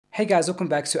Hey guys, welcome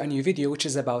back to a new video which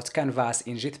is about canvas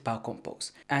in Jetpack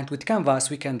Compose. And with canvas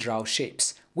we can draw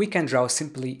shapes. We can draw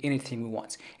simply anything we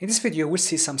want. In this video we'll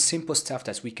see some simple stuff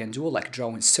that we can do, like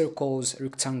drawing circles,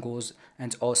 rectangles,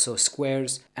 and also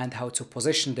squares, and how to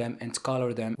position them and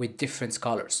color them with different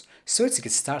colors. So let's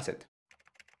get started.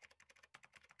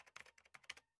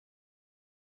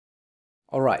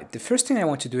 Alright, the first thing I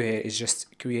want to do here is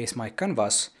just create my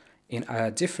canvas in a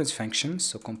different function.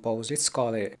 So compose, let's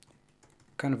call it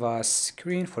canvas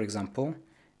screen, for example,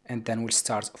 and then we'll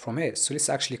start from here. So let's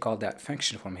actually call that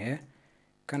function from here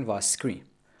canvas screen.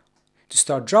 To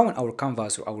start drawing our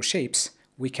canvas or our shapes,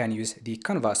 we can use the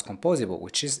canvas composable,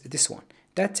 which is this one.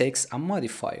 That takes a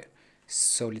modifier.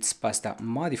 So let's pass that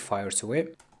modifier to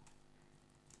it.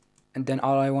 And then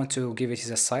all I want to give it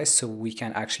is a size, so we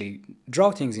can actually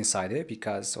draw things inside it,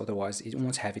 because otherwise it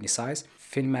won't have any size.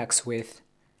 Fill max width,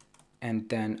 and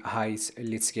then height,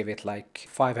 let's give it like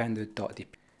 500.dp.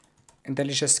 And then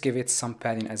let's just give it some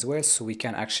padding as well, so we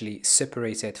can actually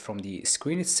separate it from the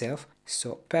screen itself.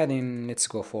 So padding, let's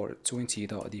go for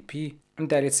 20.dp, and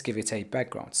then let's give it a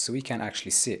background so we can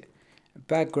actually see it.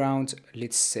 Background,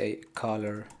 let's say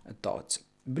color dot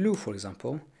blue, for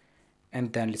example,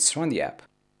 and then let's run the app.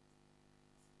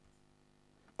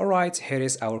 Alright, here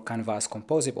is our canvas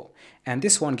composable, and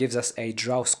this one gives us a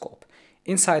draw scope.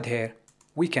 Inside here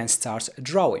we can start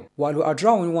drawing. While we are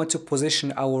drawing, we want to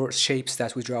position our shapes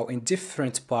that we draw in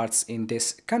different parts in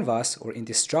this canvas or in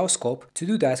this draw scope. To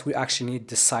do that, we actually need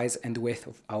the size and width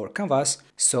of our canvas.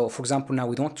 So for example, now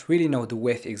we don't really know the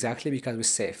width exactly because we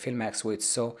say fill max width.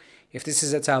 So if this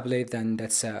is a tablet, then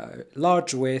that's a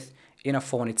large width. In a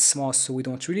phone, it's small, so we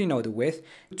don't really know the width.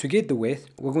 To get the width,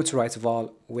 we're going to write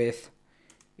vol width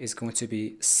is going to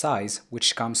be size,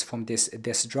 which comes from this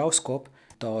draw scope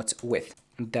dot width.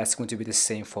 That's going to be the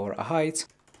same for a height,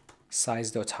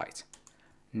 size.height.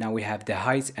 Now we have the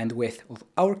height and width of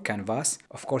our canvas.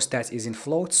 Of course, that is in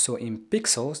float, so in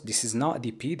pixels. This is not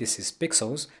dp, this is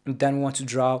pixels. And then we want to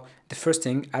draw the first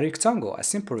thing, a rectangle, a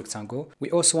simple rectangle. We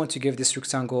also want to give this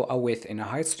rectangle a width and a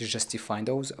height, so just define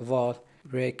those. Vol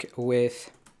rec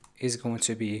width is going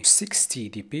to be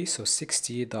 60 dp, so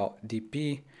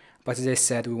 60.dp. But as I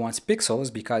said, we want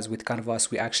pixels because with canvas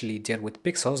we actually deal with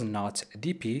pixels, not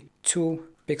dp. 2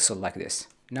 pixel like this.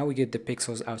 Now we get the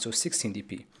pixels out of 16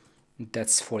 dp.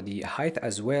 That's for the height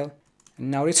as well.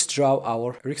 Now let's draw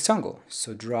our rectangle.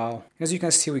 So draw. As you can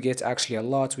see, we get actually a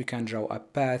lot. We can draw a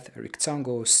path, a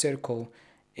rectangle, circle,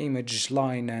 image,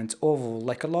 line, and oval.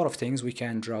 Like a lot of things, we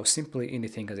can draw simply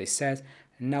anything, as I said.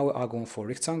 Now we are going for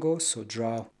rectangle. So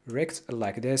draw rect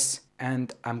like this,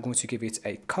 and I'm going to give it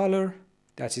a color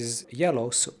that is yellow.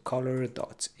 So color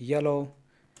dot yellow.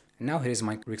 Now here is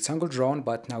my rectangle drawn,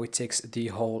 but now it takes the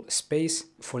whole space.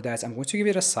 For that, I'm going to give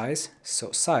it a size.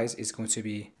 So size is going to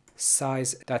be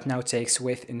size that now takes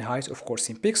width and height, of course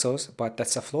in pixels, but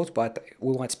that's a float, but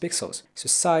we want pixels. So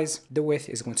size, the width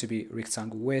is going to be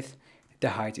rectangle width,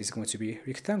 the height is going to be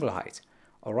rectangle height.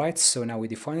 Alright, so now we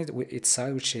define it with its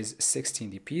size, which is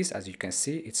 16 dps. As you can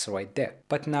see, it's right there.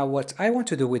 But now what I want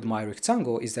to do with my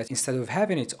rectangle is that instead of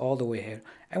having it all the way here,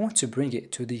 I want to bring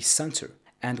it to the center.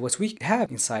 And what we have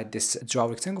inside this draw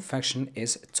rectangle function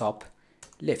is top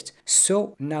left.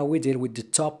 So now we deal with the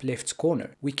top left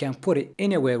corner. We can put it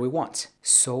anywhere we want.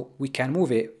 So we can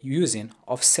move it using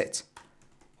offset.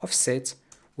 Offset,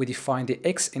 we define the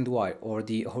x and y, or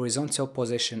the horizontal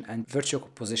position and vertical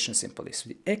position simply. So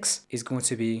the x is going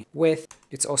to be width.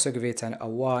 Let's also give it a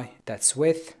y, that's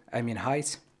width,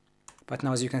 height. But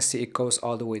now as you can see, it goes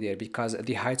all the way there because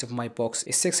the height of my box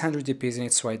is 600 dp and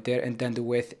it's right there. And then the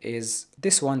width is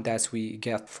this one that we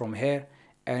get from here,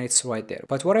 and it's right there.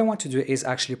 But what I want to do is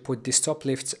actually put this top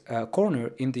left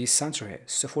corner in the center here.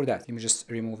 So for that, let me just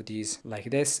remove these like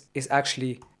this. Is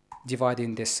actually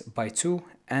dividing this by 2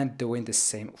 and doing the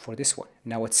same for this one.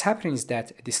 Now what's happening is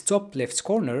that this top left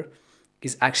corner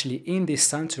is actually in the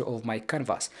center of my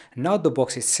canvas, not the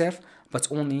box itself, but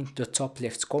only the top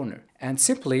left corner. And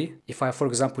simply, if I, for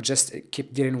example, just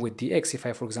keep dealing with the x, if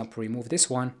I, for example, remove this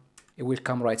one, it will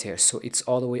come right here. So it's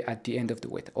all the way at the end of the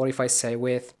width. Or if I say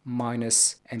width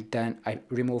minus, and then I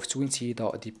remove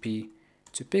 20.dp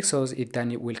to pixels,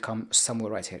 then it will come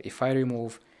somewhere right here. If I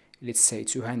remove, let's say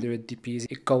 200 dp,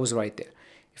 it goes right there.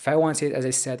 If I want it, as I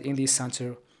said, in the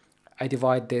center, I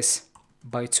divide this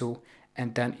by 2.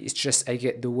 And then it's just I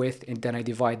get the width and then I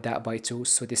divide that by 2,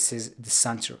 so this is the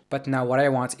center. But now what I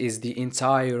want is the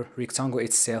entire rectangle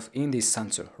itself in the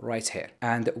center right here.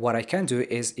 And what I can do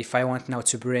is, if I want now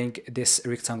to bring this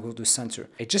rectangle to the center,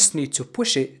 I just need to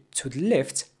push it to the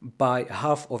left by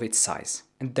half of its size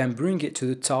and then bring it to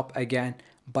the top again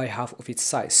by half of its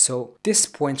size. So this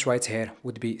point right here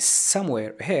would be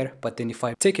somewhere here, but then if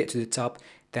I take it to the top,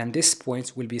 then this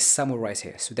point will be somewhere right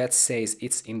here. So that says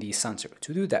it's in the center.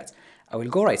 To do that, I will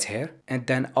go right here, and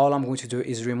then all I'm going to do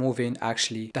is removing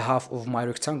actually the half of my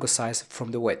rectangle size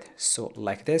from the width. So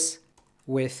like this,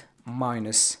 width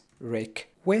minus rec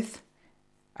width,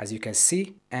 as you can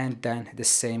see, and then the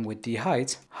same with the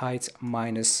height, height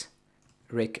minus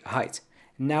rec height.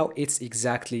 Now it's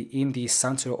exactly in the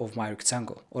center of my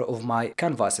rectangle or of my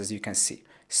canvas, as you can see.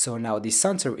 So now the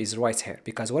center is right here,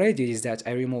 because what I did is that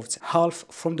I removed half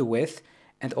from the width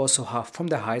and also half from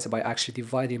the height by actually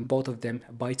dividing both of them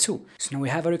by 2. So now we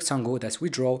have a rectangle that we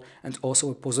draw, and also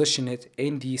we position it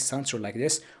in the center like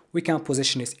this. We can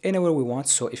position it anywhere we want.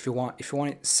 So if you want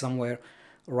it somewhere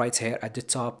right here at the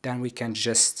top, then we can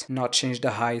just not change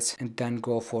the height and then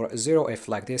go for 0f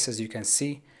like this, as you can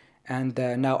see. And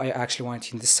now I actually want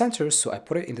it in the center, so I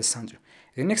put it in the center.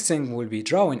 The next thing we'll be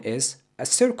drawing is a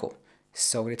circle.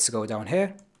 So let's go down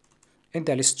here, and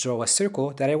then let's draw a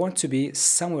circle that I want to be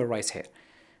somewhere right here.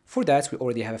 For that, we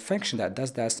already have a function that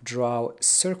does that, draw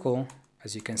circle.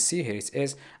 As you can see, here it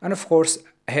is. And of course,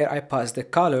 here I pass the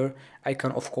color. I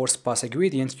can of course pass a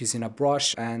gradient using a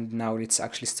brush. And now let's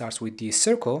actually start with the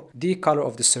circle. The color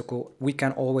of the circle, we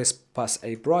can always pass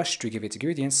a brush to give it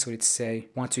gradients. So let's say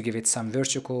want to give it some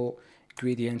vertical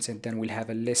gradients, and then we'll have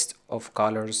a list of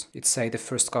colors. Let's say the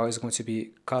first color is going to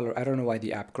be color. I don't know why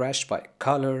the app crashed, but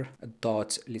color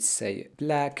dot, let's say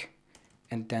black.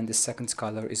 And then the second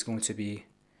color is going to be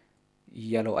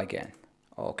yellow again.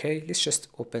 Okay, let's just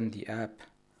open the app.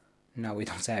 Now we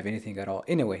don't have anything at all.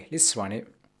 Anyway, let's run it.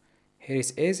 Here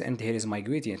it is, and here is my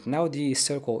gradient. Now the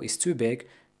circle is too big.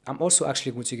 I'm also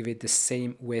actually going to give it the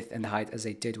same width and height as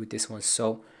I did with this one.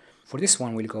 So for this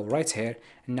one, we'll go right here.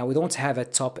 And now we don't have a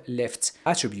top left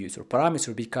attribute or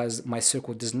parameter because my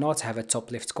circle does not have a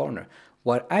top left corner.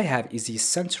 What I have is the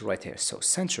center right here. So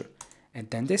center, and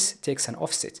then this takes an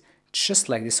offset. Just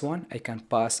like this one, I can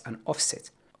pass an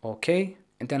offset. Okay,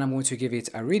 and then I'm going to give it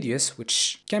a radius,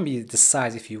 which can be the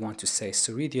size if you want to say.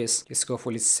 So radius, let's go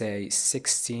for, let's say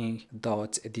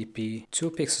 16.dp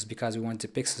 2 pixels, because we want the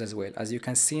pixels as well. As you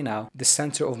can see now, the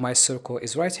center of my circle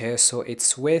is right here, so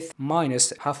it's width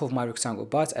minus half of my rectangle,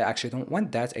 but I actually don't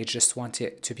want that. I just want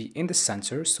it to be in the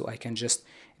center, so I can just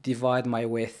divide my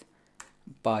width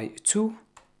by 2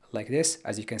 like this.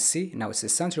 As you can see, now it's the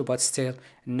center, but still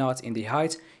not in the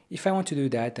height. If I want to do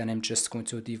that, then I'm just going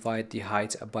to divide the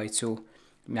height by 2.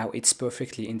 Now it's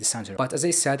perfectly in the center. But as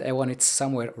I said, I want it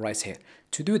somewhere right here.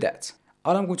 To do that,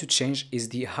 all I'm going to change is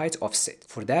the height offset.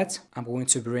 For that, I'm going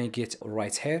to bring it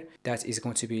right here. That is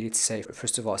going to be, let's say,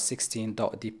 first of all,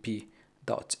 16.dp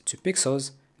 2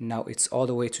 pixels. Now it's all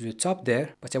the way to the top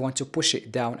there, but I want to push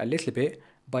it down a little bit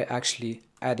by actually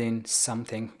adding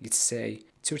something, let's say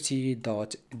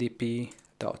 30.dp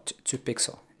 2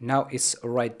 pixel. Now it's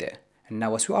right there. And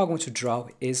now what we are going to draw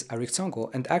is a rectangle,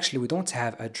 and actually we don't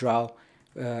have a draw,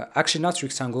 actually not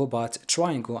rectangle, but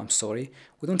triangle, I'm sorry.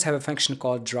 We don't have a function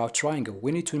called draw triangle.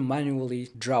 We need to manually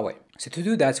draw it. So to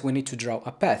do that, we need to draw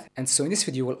a path. And so in this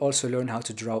video, we'll also learn how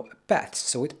to draw a path.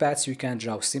 So with paths, you can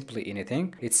draw simply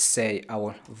anything. Let's say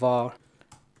our var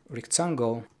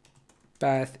rectangle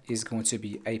path is going to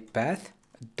be a path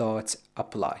dot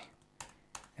apply.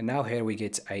 And now here we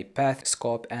get a path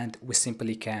scope, and we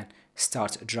simply can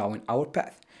start drawing our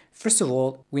path. First of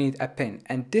all, we need a pin,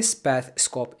 and this path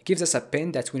scope gives us a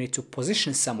pin that we need to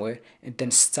position somewhere and then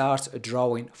start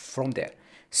drawing from there.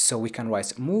 So we can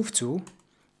write move to,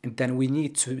 and then we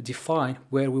need to define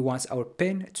where we want our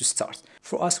pin to start.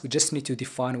 For us, we just need to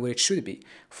define where it should be.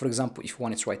 For example, if you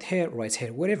want it right here,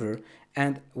 wherever.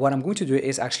 And what I'm going to do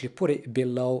is actually put it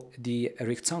below the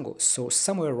rectangle, so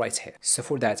somewhere right here. So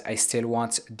for that, I still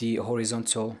want the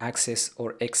horizontal axis,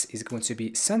 or x is going to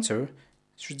be center.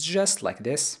 So just like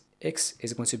this, x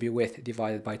is going to be width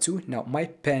divided by 2. Now my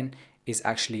pen is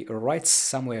actually right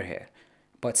somewhere here,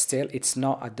 but still it's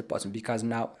not at the bottom because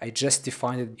now I just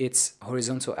defined its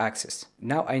horizontal axis.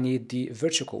 Now I need the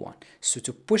vertical one. So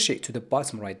to push it to the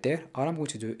bottom right there, all I'm going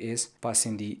to do is pass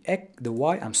in the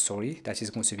y, that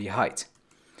is going to be height.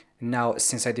 Now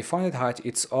since I defined height,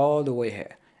 it's all the way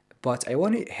here, but I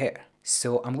want it here.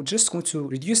 So I'm just going to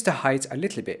reduce the height a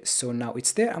little bit. So now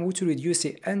it's there, I'm going to reduce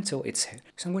it until it's here.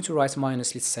 So I'm going to write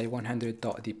minus, let's say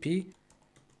 100.dp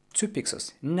 2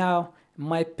 pixels. Now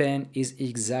my pen is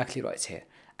exactly right here.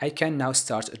 I can now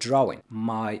start drawing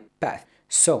my path.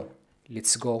 So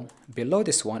let's go below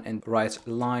this one and write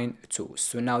line 2.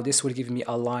 So now this will give me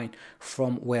a line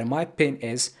from where my pen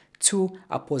is to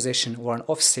a position or an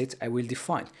offset I will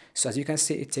define. So as you can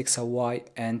see, it takes a y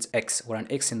and x, or an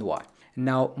x and y.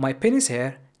 Now my pen is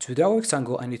here. To draw a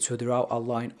rectangle, I need to draw a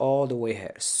line all the way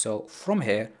here. So from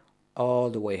here,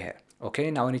 all the way here. Okay,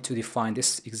 now I need to define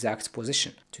this exact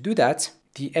position. To do that,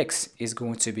 the x is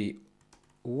going to be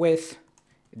width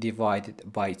divided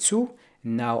by 2.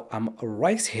 Now I'm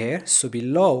right here, so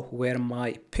below where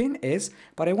my pin is,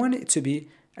 but I want it to be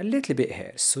a little bit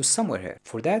here, so somewhere here.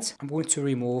 For that, I'm going to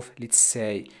remove, let's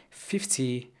say,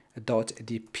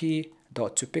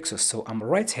 50.dp.2pixels. So I'm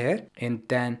right here, and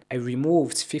then I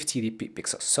removed 50 dp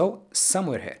pixels, so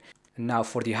somewhere here. Now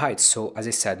for the height, so as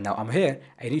I said, now I'm here,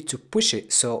 I need to push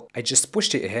it, so I just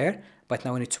pushed it here, but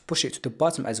now I need to push it to the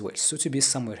bottom as well, so to be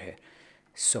somewhere here.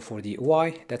 So for the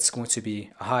y, that's going to be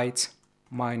height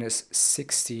minus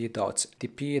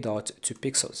 60.dp.2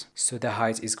 pixels. So the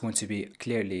height is going to be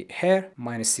clearly here,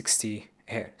 minus 60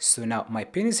 here. So now my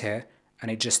pin is here,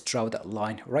 and I just draw that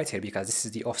line right here because this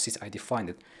is the offset I defined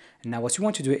it. And now what you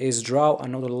want to do is draw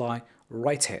another line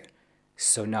right here.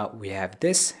 So now we have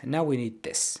this, now we need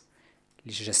this.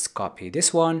 Let's just copy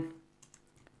this one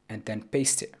and then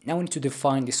paste it. Now we need to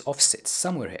define this offset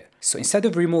somewhere here. So instead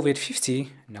of removing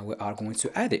 50, now we are going to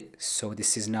add it. So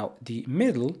this is now the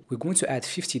middle. We're going to add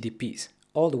 50 dps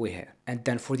all the way here. And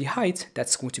then for the height,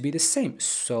 that's going to be the same.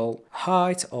 So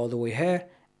height all the way here,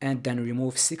 and then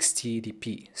remove 60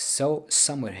 dp. So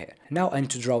somewhere here. Now I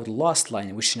need to draw the last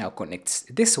line, which now connects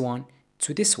this one,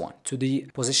 to the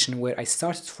position where I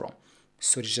started from.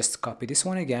 So just copy this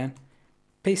one again,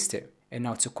 paste it. And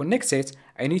now to connect it,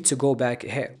 I need to go back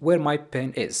here where my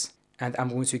pen is. And I'm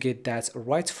going to get that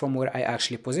right from where I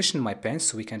actually positioned my pen.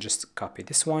 So we can just copy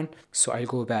this one. So I'll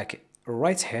go back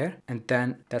right here, and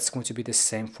then that's going to be the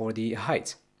same for the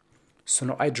height. So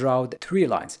now I draw 3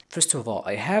 lines. First of all,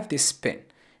 I have this pen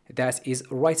that is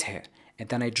right here. And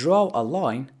then I draw a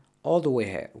line all the way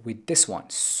here with this one.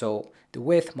 So the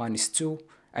width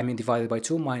divided by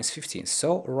 2 minus 15.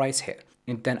 So right here.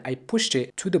 And then I pushed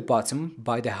it to the bottom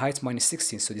by the height minus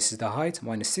 16. So this is the height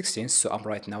minus 16. So I'm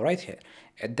right here.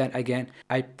 And then again,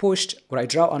 I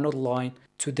draw another line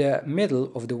to the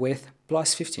middle of the width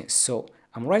plus 15. So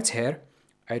I'm right here.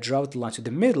 I draw the line to the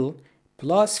middle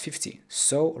plus 15.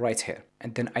 So right here.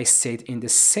 And then I stayed in the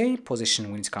same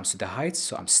position when it comes to the height.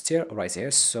 So I'm still right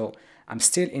here. So I'm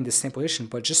still in the same position,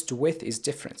 but just the width is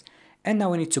different. And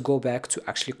now I need to go back to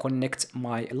actually connect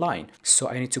my line. So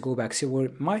I need to go back to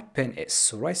where my pen is.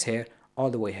 So right here,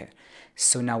 all the way here.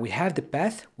 So now we have the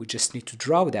path. We just need to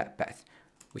draw that path.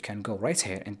 We can go right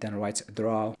here and then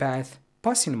draw path,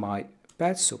 passing my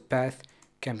path. So path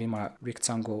can be my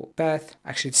rectangle path.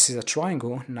 Actually, this is a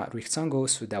triangle, not rectangle.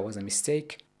 So that was a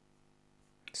mistake.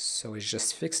 So let's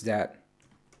just fix that.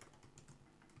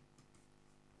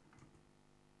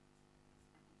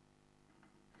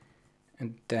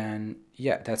 And then,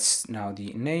 yeah, that's now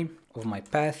the name of my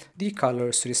path. The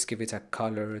color, so let's give it a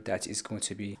color that is going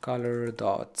to be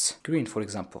color.green, for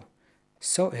example.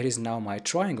 So here is now my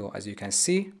triangle, as you can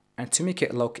see. And to make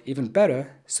it look even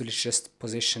better, so let's just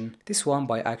position this one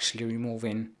by actually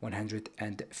removing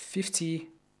 150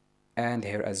 and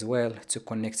here as well to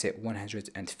connect it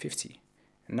 150.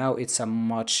 Now it's a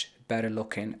much better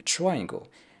looking triangle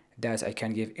that I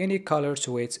can give any color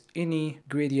to it, any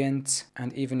gradient,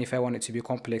 and even if I want it to be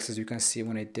complex, as you can see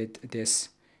when I did this,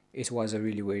 it was a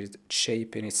really weird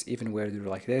shape and it's even weirder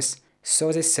like this. So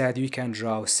as I said, you can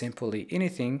draw simply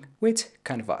anything with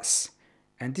canvas.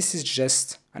 And this is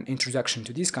just an introduction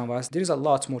to this canvas. There's a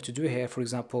lot more to do here. For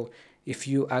example, if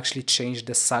you actually change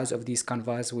the size of these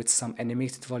canvas with some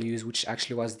animated values, which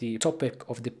actually was the topic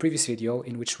of the previous video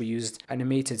in which we used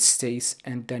animated states,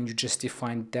 and then you just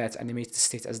define that animated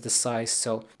state as the size.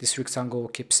 So this rectangle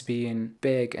keeps being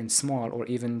big and small, or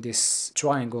even this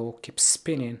triangle keeps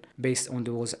spinning based on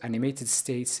those animated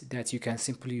states that you can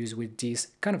simply use with these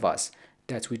canvas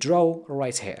that we draw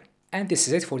right here. And this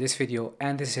is it for this video,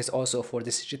 and this is also for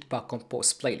this Jetpack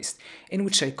Compose playlist, in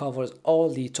which I covered all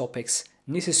the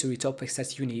necessary topics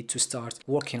that you need to start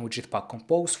working with Jetpack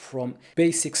Compose, from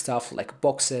basic stuff like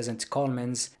boxes and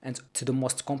columns and to the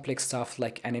most complex stuff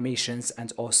like animations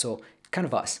and also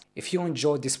canvas. If you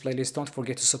enjoyed this playlist, don't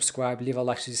forget to subscribe, leave a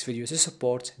like to this video to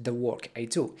support the work I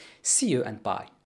do. See you and bye.